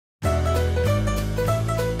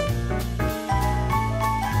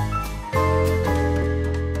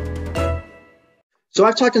So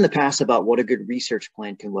I've talked in the past about what a good research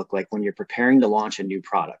plan can look like when you're preparing to launch a new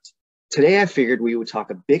product. Today, I figured we would talk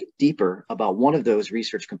a bit deeper about one of those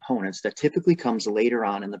research components that typically comes later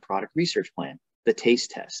on in the product research plan, the taste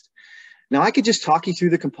test. Now, I could just talk you through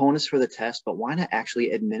the components for the test, but why not actually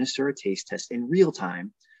administer a taste test in real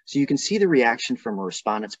time so you can see the reaction from a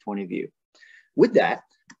respondent's point of view? With that,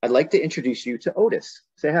 I'd like to introduce you to Otis.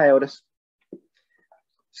 Say hi, Otis.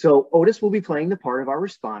 So Otis will be playing the part of our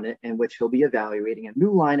respondent, in which he'll be evaluating a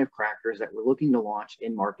new line of crackers that we're looking to launch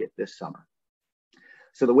in market this summer.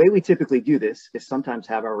 So the way we typically do this is sometimes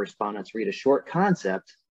have our respondents read a short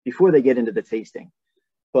concept before they get into the tasting.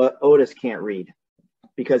 But Otis can't read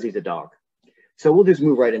because he's a dog. So we'll just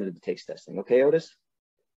move right into the taste testing. Okay, Otis?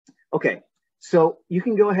 Okay, so you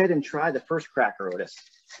can go ahead and try the first cracker, Otis.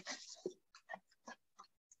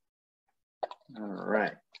 All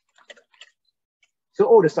right. So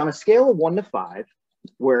Otis, on a scale of 1 to 5,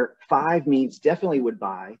 where 5 means definitely would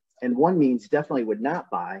buy and 1 means definitely would not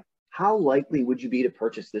buy, how likely would you be to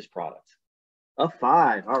purchase this product? A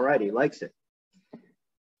 5. All right, he likes it.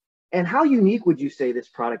 And how unique would you say this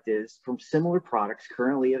product is from similar products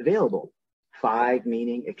currently available? 5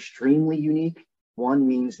 meaning extremely unique, 1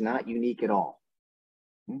 means not unique at all.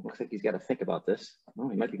 Looks like he's got to think about this. Oh,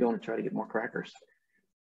 he might be going to try to get more crackers.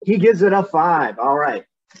 He gives it a 5. All right.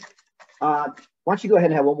 Why don't you go ahead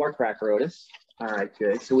and have one more cracker, Otis? All right,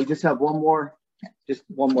 good. So we just have one more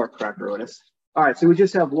cracker, Otis. All right, so we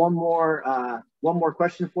just have one more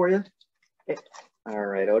question for you. All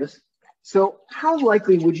right, Otis. So how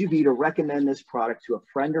likely would you be to recommend this product to a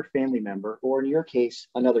friend or family member, or in your case,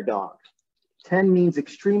 another dog? 10 means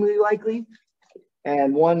extremely likely,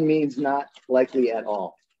 and 1 means not likely at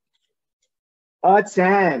all. A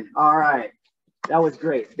 10. All right. That was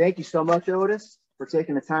great. Thank you so much, Otis, for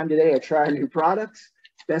taking the time today to try our new products.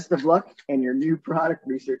 Best of luck in your new product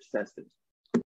research testing.